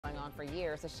for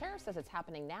years. The sheriff says it's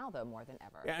happening now, though, more than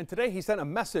ever. Yeah, and today he sent a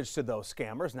message to those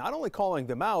scammers, not only calling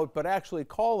them out, but actually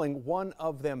calling one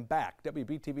of them back.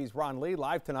 WBTV's Ron Lee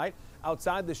live tonight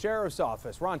outside the sheriff's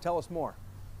office. Ron, tell us more.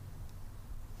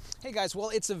 Hey guys, well,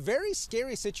 it's a very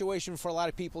scary situation for a lot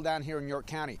of people down here in York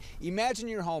County. Imagine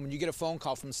you're home and you get a phone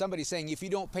call from somebody saying if you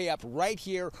don't pay up right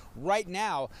here, right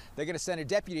now, they're going to send a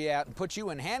deputy out and put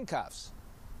you in handcuffs.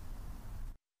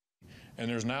 And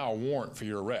there's now a warrant for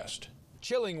your arrest.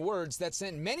 Chilling words that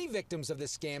sent many victims of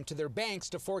this scam to their banks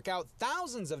to fork out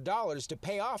thousands of dollars to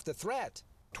pay off the threat.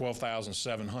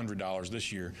 $12,700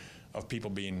 this year of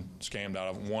people being scammed out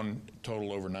of one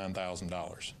total over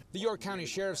 $9,000. The York County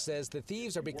Sheriff says the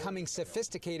thieves are becoming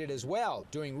sophisticated as well,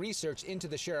 doing research into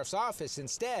the sheriff's office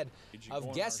instead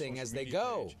of guessing as they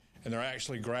go. And they're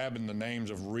actually grabbing the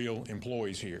names of real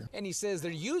employees here. And he says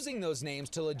they're using those names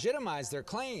to legitimize their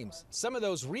claims. Some of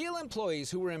those real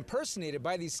employees who were impersonated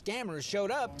by these scammers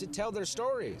showed up to tell their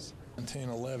stories. 10,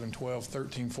 11, 12,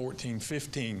 13, 14,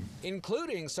 15.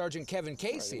 Including Sergeant Kevin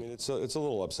Casey. I mean, it's a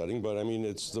little upsetting, but I mean,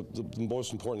 it's the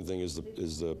most important thing is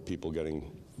the people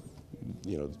getting,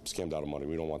 scammed out of money.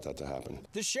 We don't want that to happen.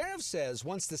 The sheriff says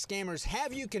once the scammers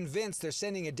have you convinced they're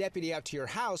sending a deputy out to your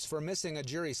house for missing a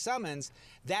jury summons,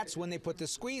 that's when they put the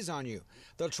squeeze on you.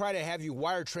 They'll try to have you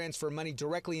wire transfer money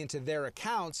directly into their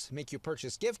accounts, make you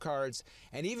purchase gift cards,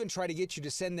 and even try to get you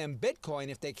to send them Bitcoin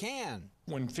if they can.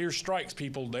 When fear strikes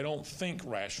people, they don't think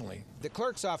rationally. The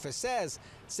clerk's office says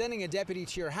sending a deputy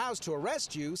to your house to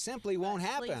arrest you simply won't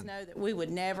happen. Please know that we would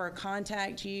never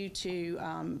contact you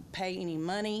to pay any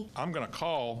money. I'm going to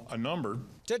call a number.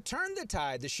 To turn the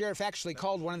tide, the sheriff actually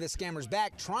called one of the scammers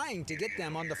back, trying to get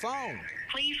them on the phone.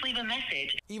 Please leave a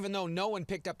message. Even though no one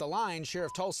picked up the line,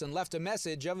 Sheriff Tolson left a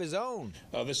message of his own.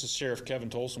 This is Sheriff Kevin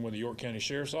Tolson with the York County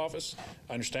Sheriff's Office.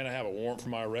 I understand I have a warrant for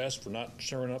my arrest for not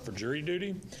showing up for jury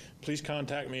duty. Please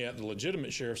contact me at the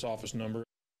legitimate Sheriff's Office number.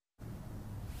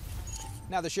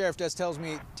 Now, the sheriff does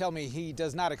tell me he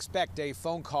does not expect a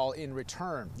phone call in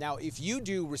return. Now, if you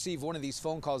do receive one of these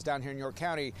phone calls down here in York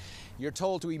County, you're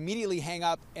told to immediately hang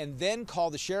up and then call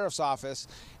the sheriff's office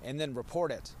and then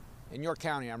report it. In York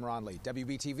County, I'm Ron Lee,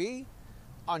 WBTV,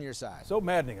 on your side. So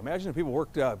maddening. Imagine if people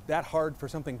worked that hard for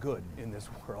something good in this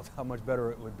world, how much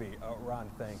better it would be. Ron,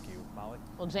 thank you. Molly?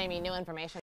 Well, Jamie, new information.